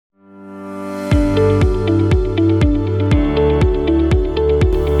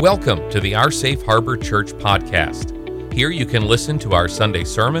Welcome to the Our Safe Harbor Church podcast. Here you can listen to our Sunday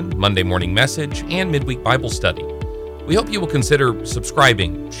sermon, Monday morning message, and midweek Bible study. We hope you will consider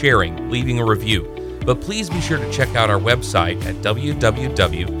subscribing, sharing, leaving a review, but please be sure to check out our website at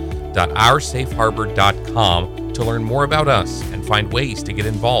www.oursafeharbor.com to learn more about us and find ways to get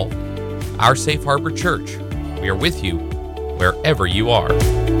involved. Our Safe Harbor Church, we are with you wherever you are.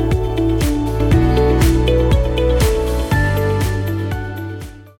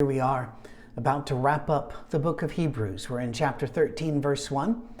 Here we are, about to wrap up the book of Hebrews. We're in chapter 13, verse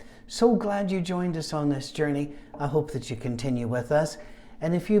 1. So glad you joined us on this journey. I hope that you continue with us.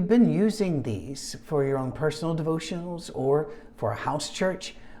 And if you've been using these for your own personal devotionals or for a house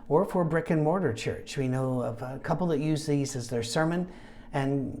church or for a brick and mortar church, we know of a couple that use these as their sermon,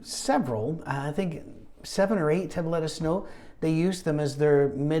 and several, I think 7 or 8 have let us know they use them as their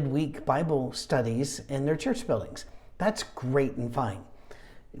midweek Bible studies in their church buildings. That's great and fine.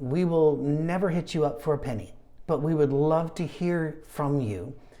 We will never hit you up for a penny, but we would love to hear from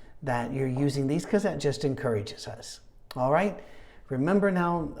you that you're using these, because that just encourages us. All right? Remember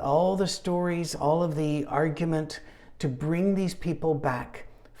now all the stories, all of the argument to bring these people back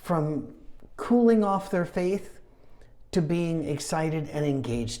from cooling off their faith to being excited and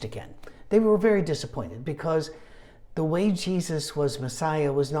engaged again. They were very disappointed because the way Jesus was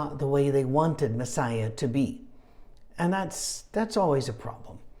Messiah was not the way they wanted Messiah to be. And that's always a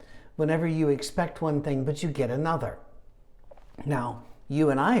problem. Whenever you expect one thing, but you get another. Now,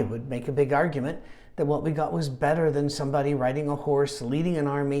 you and I would make a big argument that what we got was better than somebody riding a horse, leading an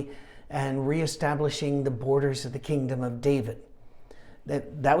army, and reestablishing the borders of the kingdom of David.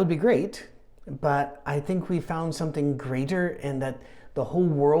 That would be great, but I think we found something greater in that the whole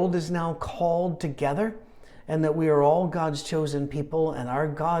world is now called together, and that we are all God's chosen people, and our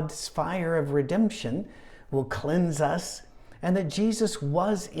God's fire of redemption will cleanse us, and that Jesus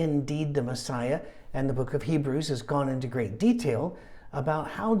was indeed the Messiah. And the book of Hebrews has gone into great detail about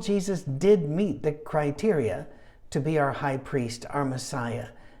how Jesus did meet the criteria to be our high priest, our Messiah,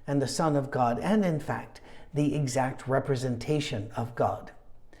 and the Son of God, and in fact, the exact representation of God.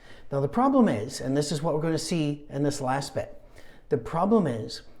 Now the problem is, and this is what we're going to see in this last bit, the problem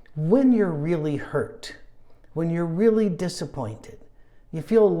is when you're really hurt, when you're really disappointed, you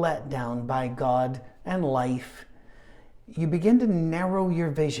feel let down by God and life, you begin to narrow your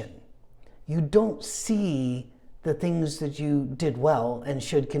vision. You don't see the things that you did well and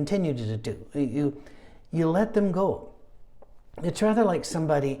should continue to do. You let them go. It's rather like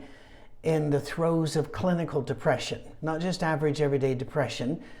somebody in the throes of clinical depression, not just average everyday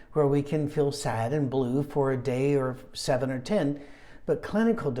depression, where we can feel sad and blue for a day or 7 or 10, but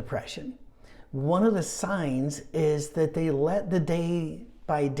clinical depression. One of the signs is that they let the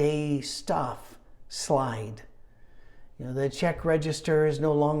day-by-day stuff slide. The check register is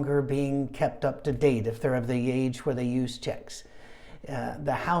no longer being kept up to date if they're of the age where they use checks.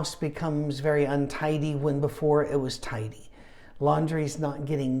 The house becomes very untidy when before it was tidy. Laundry's not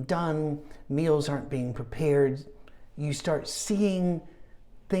getting done. Meals aren't being prepared. You start seeing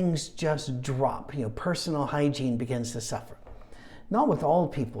things just drop. Personal hygiene begins to suffer. Not with all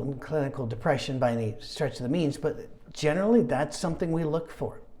people in clinical depression by any stretch of the means, but generally that's something we look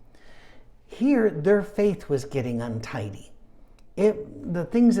for. Here, their faith was getting untidy. The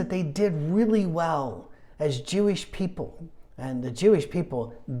things that they did really well as Jewish people, and the Jewish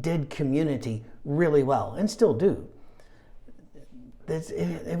people did community really well, and still do.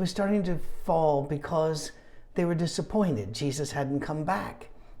 It was starting to fall because they were disappointed. Jesus hadn't come back.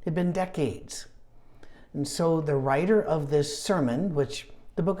 It had been decades. And so the writer of this sermon, which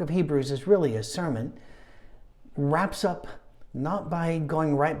the book of Hebrews is really a sermon, wraps up not by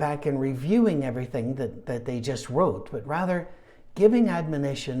going right back and reviewing everything that they just wrote, but rather giving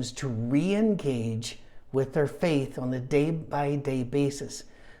admonitions to re-engage with their faith on a day-by-day basis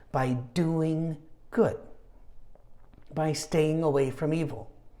by doing good, by staying away from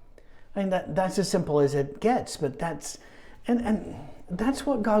evil. I mean, that's as simple as it gets, but that's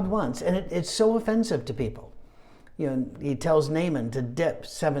what God wants, and it's so offensive to people. He tells Naaman to dip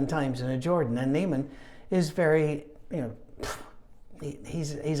 7 times in a Jordan, and Naaman is very,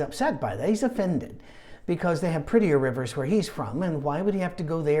 he's upset by that. He's offended because they have prettier rivers where he's from, and why would he have to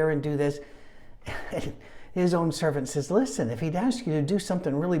go there and do this? His own servant says, listen, if he'd asked you to do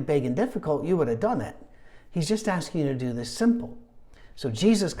something really big and difficult, you would have done it. He's just asking you to do this simple. So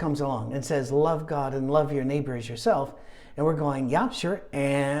Jesus comes along and says, love God and love your neighbor as yourself. And we're going, yeah, sure.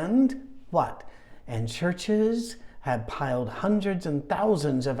 And what? And churches have piled hundreds and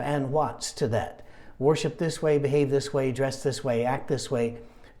thousands of and whats to that. Worship this way, behave this way, dress this way, act this way,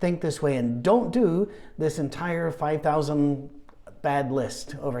 think this way, and don't do this entire 5,000 bad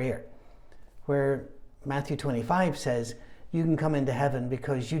list over here. Where Matthew 25 says, you can come into heaven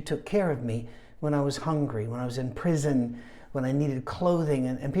because you took care of me when I was hungry, when I was in prison, when I needed clothing.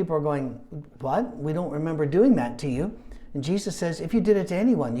 And people are going, what? We don't remember doing that to you. And Jesus says, if you did it to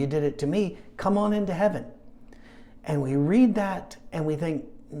anyone, you did it to me. Come on into heaven. And we read that and we think,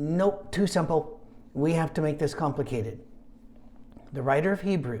 nope, too simple. We have to make this complicated. The writer of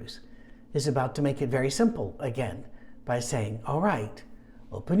Hebrews is about to make it very simple again by saying, all right,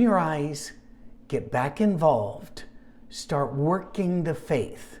 open your eyes, get back involved, start working the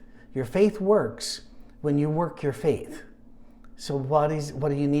faith. Your faith works when you work your faith. So what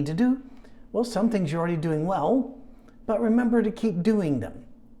do you need to do? Well, some things you're already doing well, but remember to keep doing them.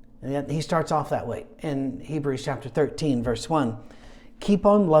 And yet he starts off that way in Hebrews chapter 13, verse 1. Keep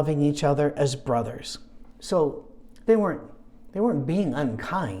on loving each other as brothers. So they weren't being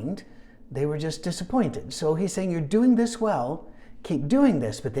unkind. They were just disappointed. So he's saying, you're doing this well, keep doing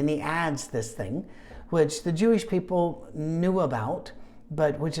this. But then he adds this thing, which the Jewish people knew about,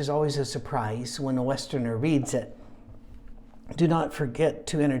 but which is always a surprise when a Westerner reads it. Do not forget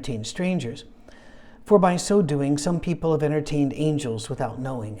to entertain strangers, for by so doing, some people have entertained angels without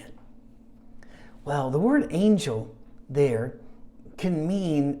knowing it. Well, the word angel there can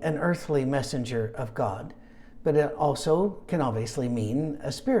mean an earthly messenger of God, but it also can obviously mean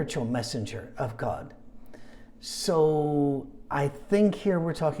a spiritual messenger of God. So I think here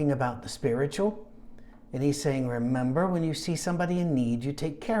we're talking about the spiritual, and he's saying, remember, when you see somebody in need, you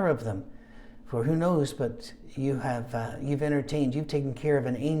take care of them. For who knows, but you've taken care of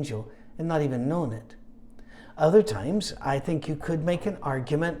an angel and not even known it. Other times, I think you could make an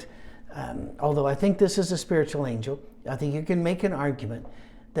argument, although I think this is a spiritual angel, I think you can make an argument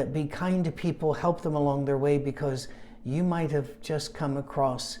that be kind to people, help them along their way, because you might have just come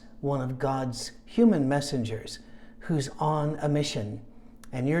across one of God's human messengers who's on a mission,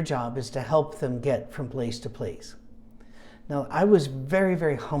 and your job is to help them get from place to place. Now, I was very,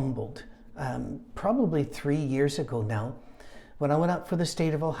 very humbled, probably 3 years ago now, when I went up for the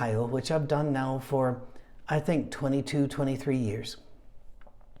state of Ohio, which I've done now for, I think, 22, 23 years,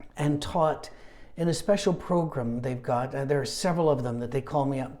 and taught in a special program they've got. There are several of them that they call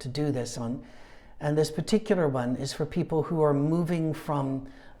me up to do this on. And this particular one is for people who are moving from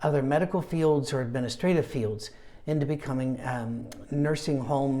other medical fields or administrative fields into becoming nursing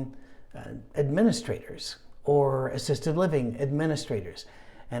home administrators or assisted living administrators,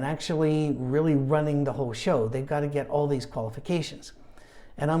 and actually really running the whole show. They've got to get all these qualifications.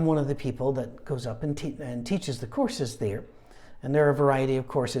 And I'm one of the people that goes up and teaches the courses there. And there are a variety of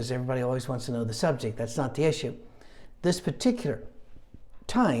courses. Everybody always wants to know the subject. That's not the issue. This particular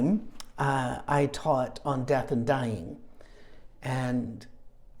time, I taught on death and dying. And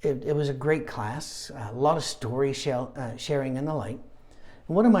it was a great class, a lot of story sharing and the like.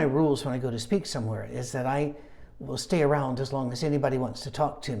 And one of my rules when I go to speak somewhere is that I will stay around as long as anybody wants to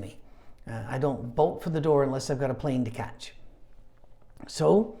talk to me. I don't bolt for the door unless I've got a plane to catch.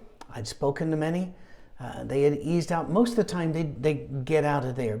 So I'd spoken to many. They had eased out. Most of the time they get out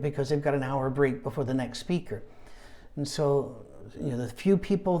of there because they've got an hour break before the next speaker. And so, the few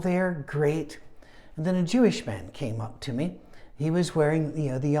people there, great. And then a Jewish man came up to me. He was wearing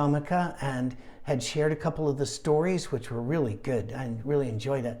the yarmulke and had shared a couple of the stories, which were really good. I really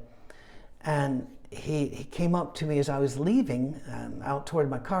enjoyed it. And he came up to me as I was leaving out toward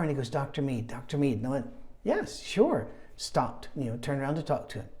my car, and he goes, Dr. Mead, Dr. Mead. And I went, yes, sure. Stopped, turned around to talk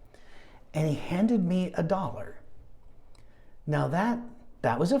to him. And he handed me $1. Now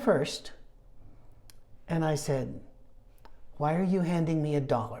that was a first. And I said, why are you handing me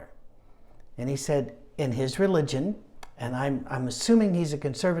 $1? And he said, in his religion, and I'm assuming he's a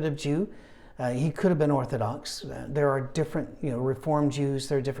conservative Jew. He could have been Orthodox. There are different, Reformed Jews.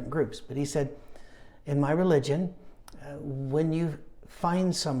 There are different groups. But he said, in my religion, when you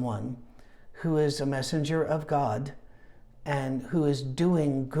find someone who is a messenger of God and who is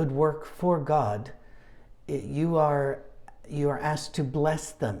doing good work for God, you are asked to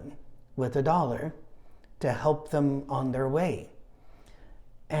bless them with $1 to help them on their way.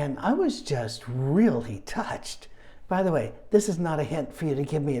 And I was just really touched. By the way, this is not a hint for you to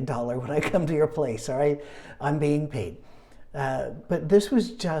give me $1 when I come to your place, all right? I'm being paid. But this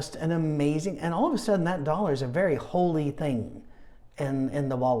was just an amazing, and all of a sudden that $1 is a very holy thing in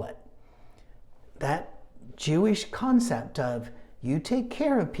the wallet. That Jewish concept of you take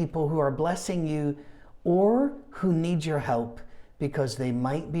care of people who are blessing you or who need your help because they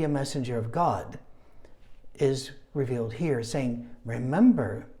might be a messenger of God is revealed here, saying,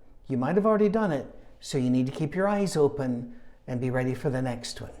 remember, you might have already done it, so you need to keep your eyes open and be ready for the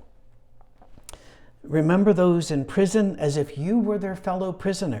next one. Remember those in prison as if you were their fellow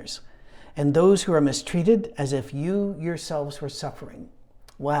prisoners, and those who are mistreated as if you yourselves were suffering.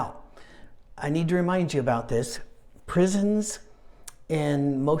 Well, I need to remind you about this. Prisons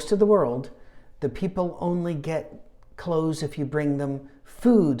in most of the world, the people only get clothes if you bring them,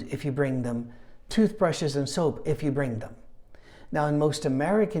 food if you bring them, toothbrushes and soap if you bring them. Now, in most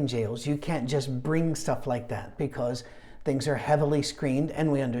American jails, you can't just bring stuff like that because things are heavily screened,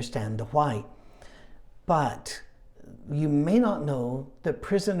 and we understand the why. But you may not know that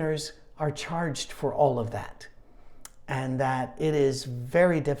prisoners are charged for all of that, and that it is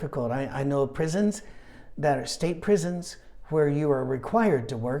very difficult. I know of prisons that are state prisons where you are required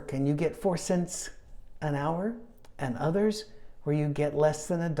to work and you get 4 cents an hour, and others where you get less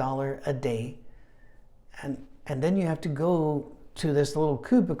than $1 a day. And then you have to go to this little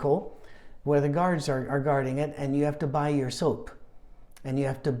cubicle where the guards are guarding it, and you have to buy your soap, and you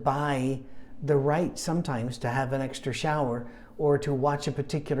have to buy the right sometimes to have an extra shower or to watch a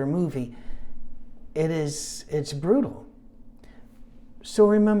particular movie. It's brutal. So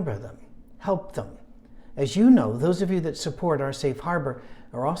remember them, help them. As you know, those of you that support our Safe Harbor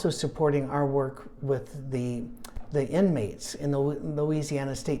are also supporting our work with the inmates in the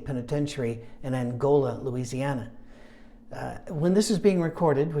Louisiana State Penitentiary in Angola, Louisiana. When this is being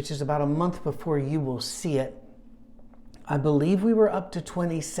recorded, which is about a month before you will see it, I believe we were up to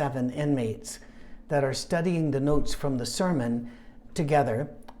 27 inmates that are studying the notes from the sermon together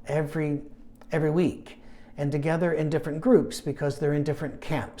every week, and together in different groups because they're in different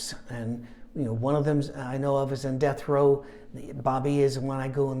camps. And one of them I know of is in death row. Bobby is when I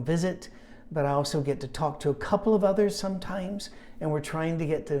go and visit, but I also get to talk to a couple of others sometimes, and we're trying to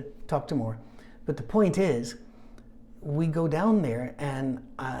get to talk to more. But the point is, we go down there, and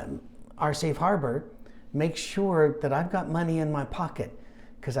our Safe Harbor makes sure that I've got money in my pocket,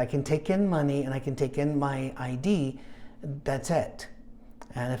 because I can take in money and I can take in my ID. That's it.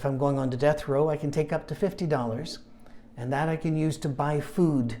 And if I'm going on to death row, I can take up to $50, and that I can use to buy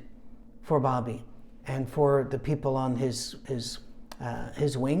food for Bobby and for the people on his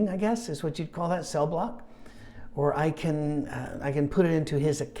wing, I guess is what you'd call that, cell block. Or I can put it into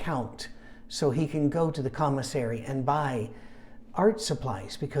his account so he can go to the commissary and buy art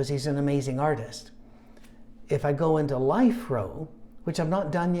supplies because he's an amazing artist. If I go into life row, which I've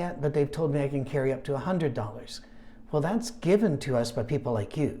not done yet, but they've told me I can carry up to $100. Well, that's given to us by people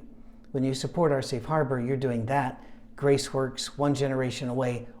like you. When you support our Safe Harbor, you're doing that. GraceWorks, One Generation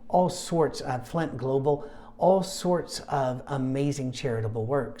Away, all sorts of Flint Global, all sorts of amazing charitable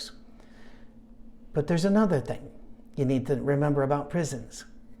works. But there's another thing you need to remember about prisons.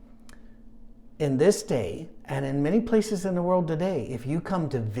 In this day, and in many places in the world today, if you come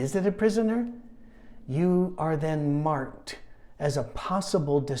to visit a prisoner, you are then marked as a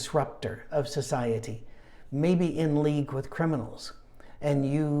possible disruptor of society, maybe in league with criminals. And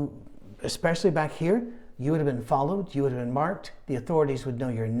you, especially back here, you would have been followed, you would have been marked, the authorities would know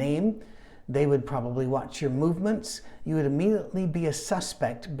your name, they would probably watch your movements, you would immediately be a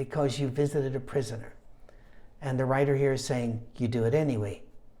suspect because you visited a prisoner. And the writer here is saying, you do it anyway.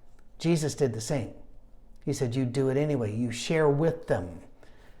 Jesus did the same. He said, you do it anyway. You share with them.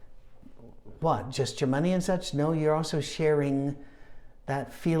 What, just your money and such? No, you're also sharing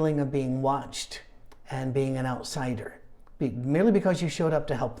that feeling of being watched and being an outsider, merely because you showed up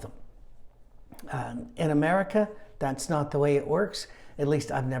to help them. In America, that's not the way it works. At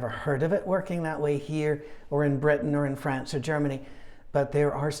least I've never heard of it working that way here or in Britain or in France or Germany. But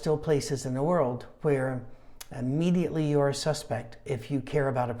there are still places in the world where immediately you're a suspect if you care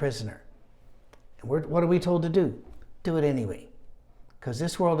about a prisoner. What are we told to do? Do it anyway. Because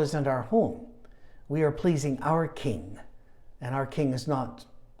this world isn't our home. We are pleasing our King, and our King is not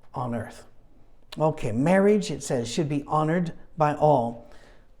on earth. Okay, marriage, it says, should be honored by all.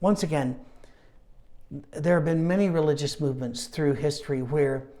 Once again, there have been many religious movements through history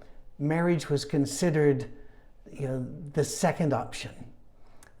where marriage was considered, the second option.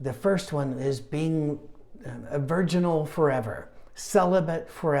 The first one is being a virginal forever, celibate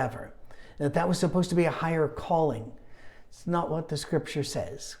forever. That was supposed to be a higher calling. It's not what the scripture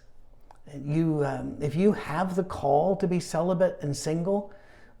says. If you have the call to be celibate and single,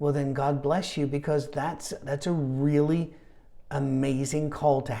 well then God bless you, because that's a really amazing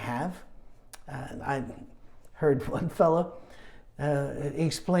call to have. I heard one fellow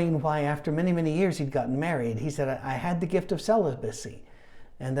explain why after many, many years he'd gotten married. He said, I had the gift of celibacy.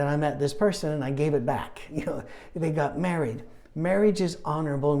 And then I met this person and I gave it back. They got married. Marriage is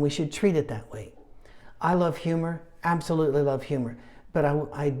honorable and we should treat it that way. I love humor, absolutely love humor. But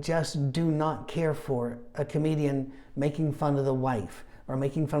I just do not care for a comedian making fun of the wife or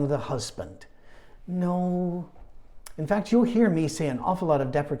making fun of the husband. No. In fact, you'll hear me say an awful lot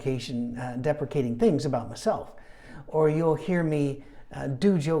of deprecating things about myself. Or you'll hear me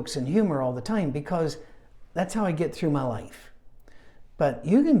do jokes and humor all the time because that's how I get through my life. But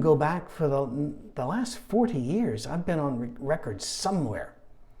you can go back for the last 40 years. I've been on record somewhere.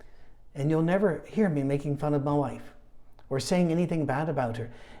 And you'll never hear me making fun of my wife or saying anything bad about her.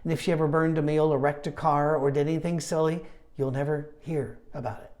 And if she ever burned a meal or wrecked a car or did anything silly, you'll never hear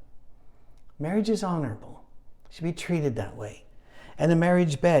about it. Marriage is honorable. It should be treated that way. And the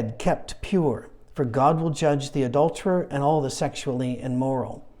marriage bed kept pure, for God will judge the adulterer and all the sexually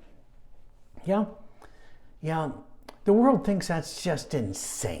immoral. Yeah. The world thinks that's just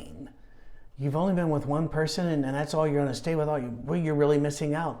insane. You've only been with one person and that's all you're going to stay with. Well, you're really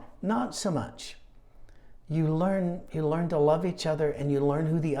missing out. Not so much. You learn to love each other and you learn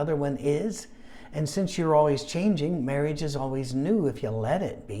who the other one is. And since you're always changing, marriage is always new if you let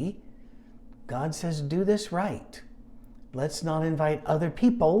it be. God says, do this right. Let's not invite other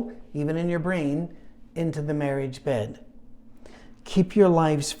people, even in your brain, into the marriage bed. Keep your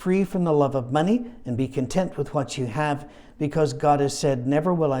lives free from the love of money and be content with what you have, because God has said,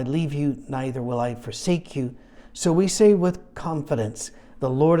 never will I leave you, neither will I forsake you. So we say with confidence, the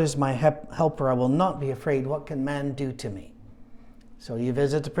Lord is my helper. I will not be afraid. What can man do to me? So you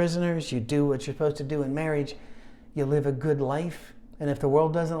visit the prisoners, you do what you're supposed to do in marriage, you live a good life. And if the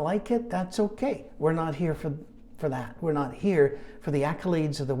world doesn't like it, that's okay. We're not here for that. We're not here for the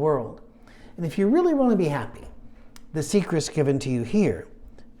accolades of the world. And if you really want to be happy, the secret's given to you here.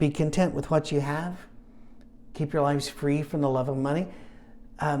 Be content with what you have. Keep your lives free from the love of money.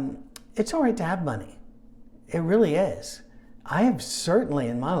 It's all right to have money. It really is. I have certainly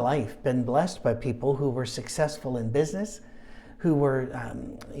in my life been blessed by people who were successful in business, who were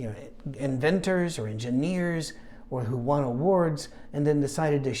inventors or engineers, or who won awards and then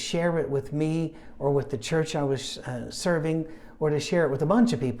decided to share it with me or with the church I was serving, or to share it with a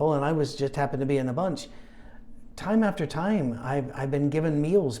bunch of people, and I just happened to be in a bunch. Time after time, I've been given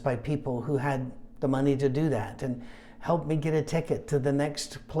meals by people who had the money to do that and helped me get a ticket to the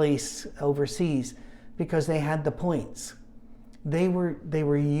next place overseas because they had the points. They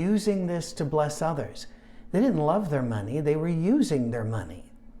were using this to bless others. They didn't love their money, they were using their money.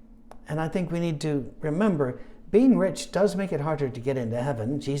 And I think we need to remember, being rich does make it harder to get into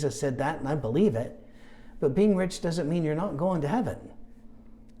heaven. Jesus said that, and I believe it. But being rich doesn't mean you're not going to heaven.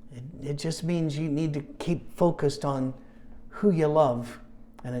 It just means you need to keep focused on who you love,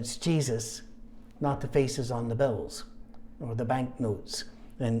 and it's Jesus, not the faces on the bills or the banknotes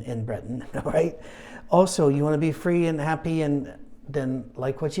in Britain, all right? Also, you want to be free and happy, and then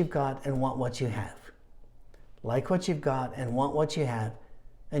like what you've got and want what you have. Like what you've got and want what you have,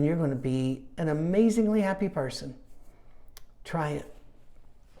 and you're going to be an amazingly happy person. Try it.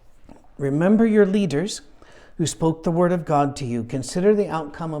 Remember your leaders who spoke the word of God to you. Consider the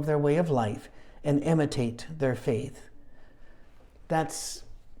outcome of their way of life and imitate their faith. It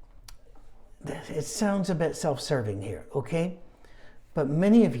sounds a bit self-serving here, okay? But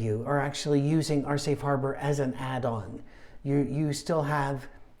many of you are actually using our Safe Harbor as an add-on. You still have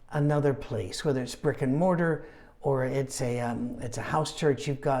another place, whether it's brick and mortar or it's a house church.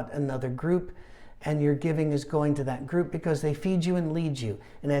 You've got another group, and your giving is going to that group because they feed you and lead you,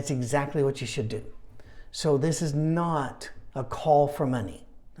 and that's exactly what you should do. So this is not a call for money,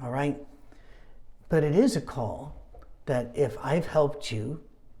 all right? But it is a call that if I've helped you,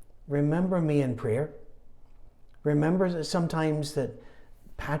 remember me in prayer. Remember that sometimes that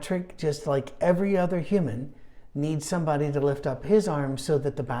Patrick, just like every other human, needs somebody to lift up his arms so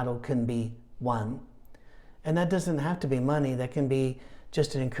that the battle can be won. And that doesn't have to be money. That can be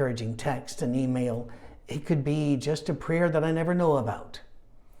just an encouraging text, an email. It could be just a prayer that I never know about.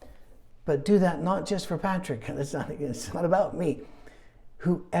 But do that not just for Patrick. It's not about me.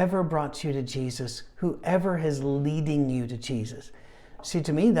 Whoever brought you to Jesus, whoever is leading you to Jesus. See,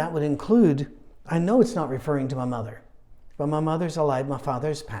 to me, that would include, I know it's not referring to my mother, but my mother's alive, my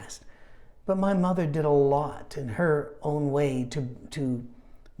father's passed. But my mother did a lot in her own way to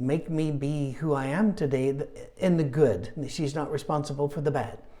make me be who I am today in the good. She's not responsible for the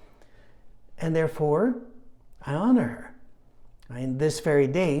bad. And therefore, I honor her. This very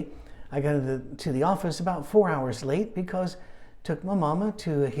day, I got to the office about 4 hours late because took my mama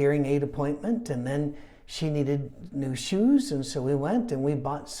to a hearing aid appointment, and then she needed new shoes, and so we went and we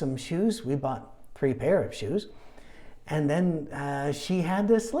bought some shoes. We bought 3 pair of shoes. And then she had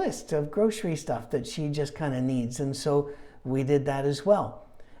this list of grocery stuff that she just kind of needs, and so we did that as well.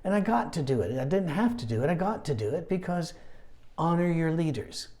 And I got to do it. I didn't have to do it. I got to do it because honor your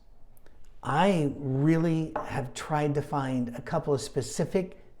leaders. I really have tried to find a couple of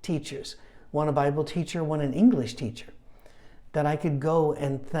specific teachers, one a Bible teacher, one an English teacher, that I could go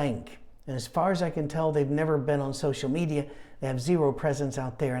and thank. And as far as I can tell, they've never been on social media. They have zero presence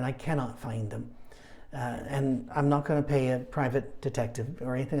out there, and I cannot find them. And I'm not going to pay a private detective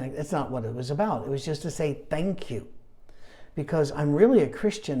or anything like that. That's not what it was about. It was just to say thank you. Because I'm really a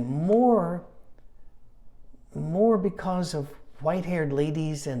Christian more because of white-haired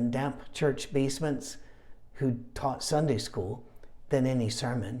ladies in damp church basements who taught Sunday school than any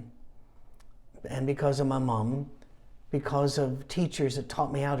sermon. And because of my mom, because of teachers that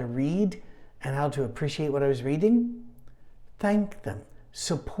taught me how to read and how to appreciate what I was reading. Thank them,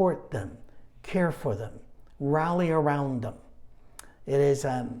 support them, care for them, rally around them.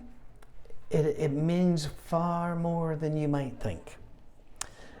 It means far more than you might think.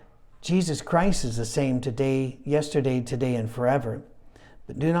 Jesus Christ is the same today, yesterday, today, and forever.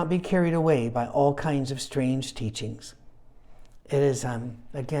 But do not be carried away by all kinds of strange teachings. It is,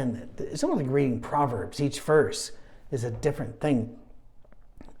 again, it's almost like reading Proverbs. Each verse is a different thing.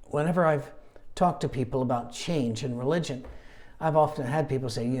 Whenever I've talked to people about change in religion, I've often had people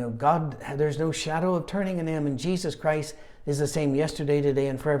say, God, there's no shadow of turning in him, and Jesus Christ is the same yesterday, today,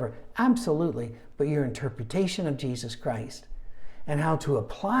 and forever. Absolutely. But your interpretation of Jesus Christ and how to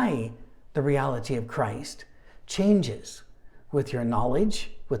apply the reality of Christ changes with your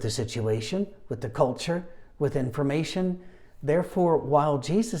knowledge, with the situation, with the culture, with information. Therefore, while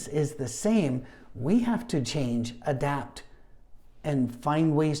Jesus is the same, we have to change, adapt, and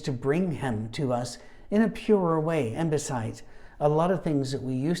find ways to bring him to us in a purer way. And besides, a lot of things that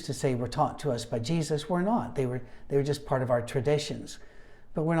we used to say were taught to us by Jesus were not. They were just part of our traditions.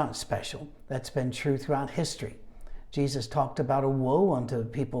 But we're not special. That's been true throughout history. Jesus talked about a woe unto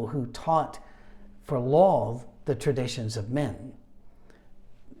people who taught for law the traditions of men.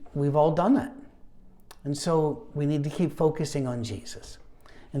 We've all done that. And so we need to keep focusing on Jesus.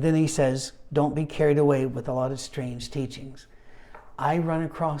 And then he says, don't be carried away with a lot of strange teachings. I run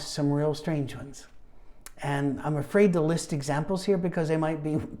across some real strange ones. And I'm afraid to list examples here because you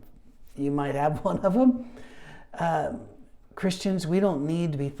might have one of them. Christians, we don't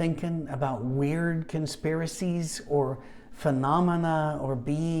need to be thinking about weird conspiracies or phenomena or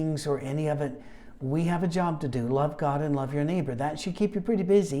beings or any of it. We have a job to do. Love God and love your neighbor. That should keep you pretty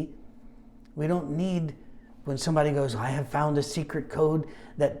busy. We don't need, when somebody goes, I have found a secret code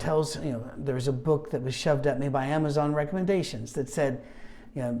that tells, there's a book that was shoved at me by Amazon recommendations that said,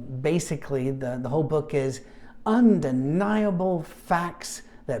 basically the whole book is undeniable facts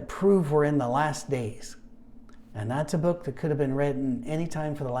that prove we're in the last days. And that's a book that could have been written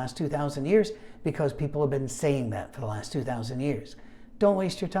anytime for the last 2,000 years because people have been saying that for the last 2,000 years. Don't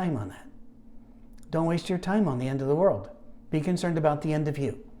waste your time on that. Don't waste your time on the end of the world. Be concerned about the end of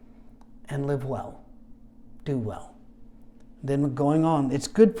you and live well. Do well. Then going on, it's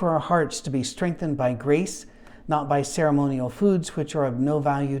good for our hearts to be strengthened by grace, not by ceremonial foods which are of no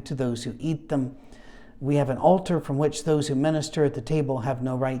value to those who eat them. We have an altar from which those who minister at the table have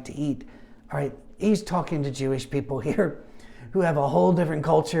no right to eat. All right, he's talking to Jewish people here who have a whole different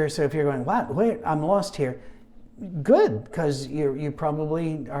culture. So if you're going, what? Wait, I'm lost here. Good, because you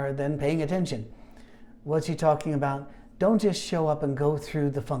probably are then paying attention. What's he talking about? Don't just show up and go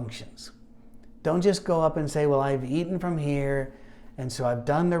through the functions. Don't just go up and say, well, I've eaten from here, and so I've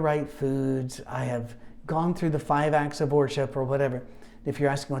done the right foods. I have gone through the 5 acts of worship or whatever. If you're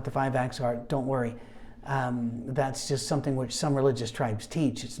asking what the 5 acts are, don't worry. That's just something which some religious tribes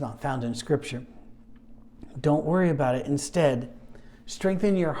teach. It's not found in Scripture. Don't worry about it. Instead,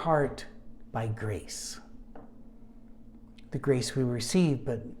 strengthen your heart by grace. The grace we receive,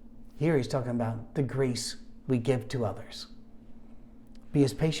 but here he's talking about the grace we give to others. Be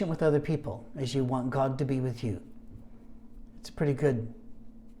as patient with other people as you want God to be with you. It's a pretty good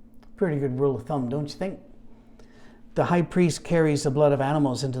rule of thumb, don't you think? The high priest carries the blood of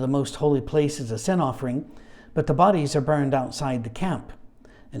animals into the most holy place as a sin offering, but the bodies are burned outside the camp.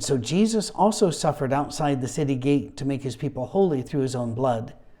 And so Jesus also suffered outside the city gate to make his people holy through his own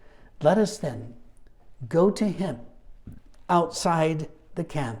blood. Let us then go to him outside the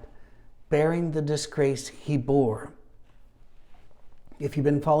camp, bearing the disgrace he bore. If you've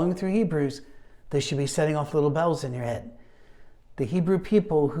been following through Hebrews, this should be setting off little bells in your head. The Hebrew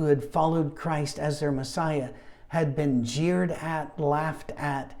people who had followed Christ as their Messiah had been jeered at, laughed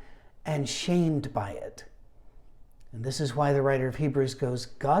at, and shamed by it. And this is why the writer of Hebrews goes,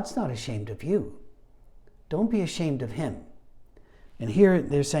 God's not ashamed of you. Don't be ashamed of him. And here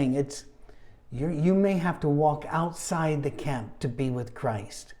they're saying you may have to walk outside the camp to be with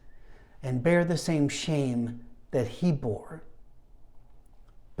Christ and bear the same shame that he bore.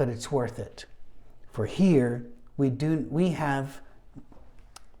 But it's worth it. For here we have,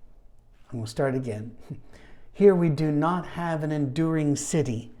 I'm going to start again. Here we do not have an enduring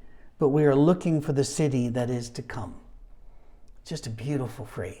city, but we are looking for the city that is to come. Just a beautiful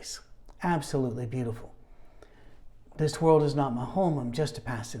phrase. Absolutely beautiful. This world is not my home. I'm just a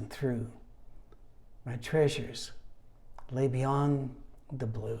passing through. My treasures lay beyond the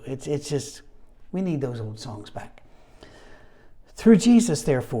blue. It's just, we need those old songs back. Through Jesus,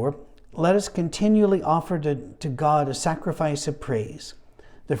 therefore, let us continually offer to God a sacrifice of praise,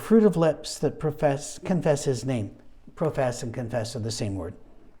 the fruit of lips that confess his name. Profess and confess are the same word.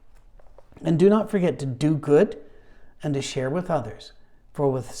 And do not forget to do good and to share with others, for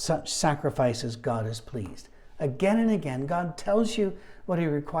with such sacrifices God is pleased. Again and again, God tells you what he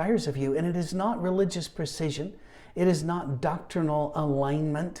requires of you, and it is not religious precision. It is not doctrinal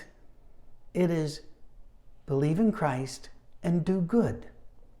alignment. It is believe in Christ and do good.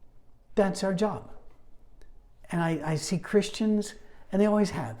 That's our job. And I see Christians, and they always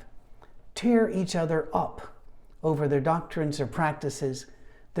have, tear each other up over their doctrines, their practices,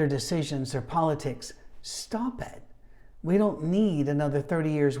 their decisions, their politics. Stop it. We don't need another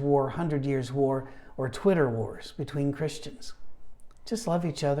 30 years war, 100 years war, or Twitter wars between Christians. Just love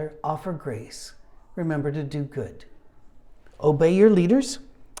each other, offer grace. Remember to do good. Obey your leaders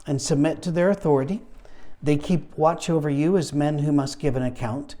and submit to their authority. They keep watch over you as men who must give an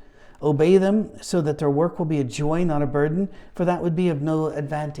account. Obey them so that their work will be a joy, not a burden, for that would be of no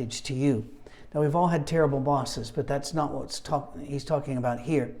advantage to you. Now, we've all had terrible bosses, but that's not what he's talking about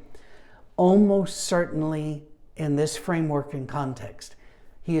here. Almost certainly in this framework and context,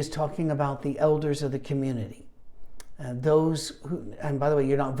 he is talking about the elders of the community. Those who, and by the way,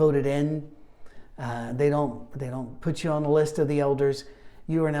 you're not voted in. They don't put you on the list of the elders.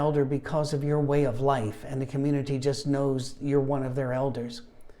 You're an elder because of your way of life, and the community just knows you're one of their elders.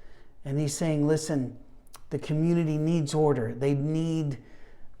 And he's saying, listen, the community needs order. They need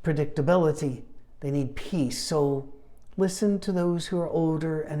predictability. They need peace. So listen to those who are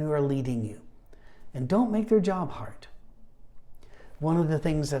older and who are leading you. And don't make their job hard. One of the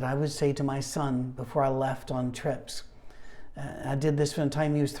things that I would say to my son before I left on trips, I did this from the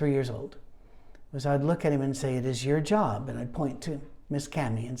time he was 3 years old, was I'd look at him and say, it is your job, and I'd point to Miss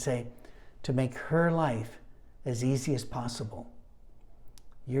Cammie and say, to make her life as easy as possible.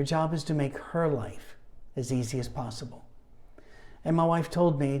 Your job is to make her life as easy as possible. And my wife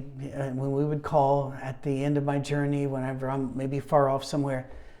told me when we would call at the end of my journey, whenever I'm maybe far off somewhere,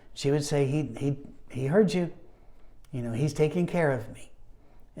 she would say, he heard you. You know, he's taking care of me.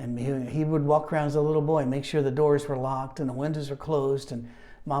 And he would walk around as a little boy, make sure the doors were locked and the windows were closed and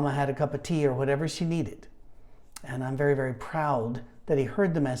Mama had a cup of tea or whatever she needed. And I'm very, very proud that he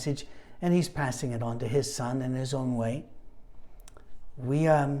heard the message and he's passing it on to his son in his own way. We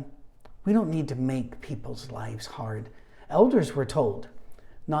don't need to make people's lives hard. Elders were told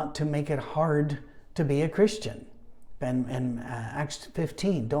not to make it hard to be a Christian. In Acts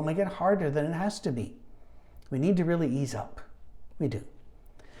 15, don't make it harder than it has to be. We need to really ease up. We do.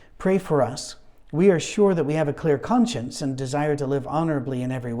 Pray for us. We are sure that we have a clear conscience and desire to live honorably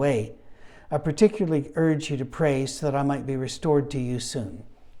in every way. I particularly urge you to pray so that I might be restored to you soon.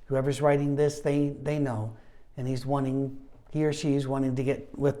 Whoever's writing this, they know, and he or she is wanting to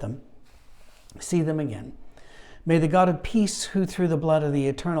get with them, see them again. May the God of peace, who through the blood of the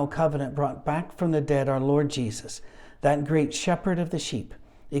eternal covenant brought back from the dead our Lord Jesus, that great shepherd of the sheep,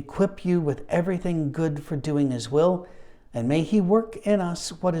 equip you with everything good for doing his will, and may he work in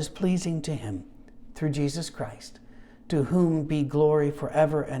us what is pleasing to him, through Jesus Christ, to whom be glory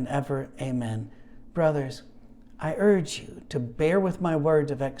forever and ever. Amen. Brothers, I urge you to bear with my word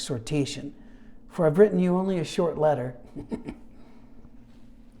of exhortation, for I've written you only a short letter,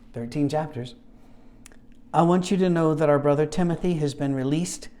 13 chapters. I want you to know that our brother Timothy has been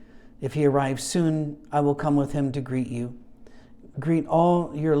released. If he arrives soon, I will come with him to greet you. Greet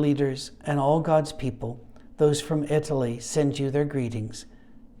all your leaders and all God's people. Those from Italy send you their greetings.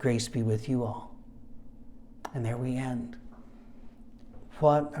 Grace be with you all. And there we end.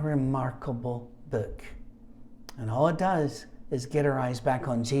 What a remarkable book. And all it does is get our eyes back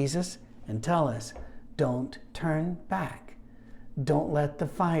on Jesus and tell us, don't turn back. Don't let the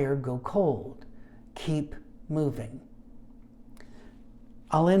fire go cold. Keep moving.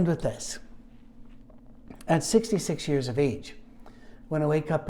 I'll end with this. At 66 years of age, when I wake up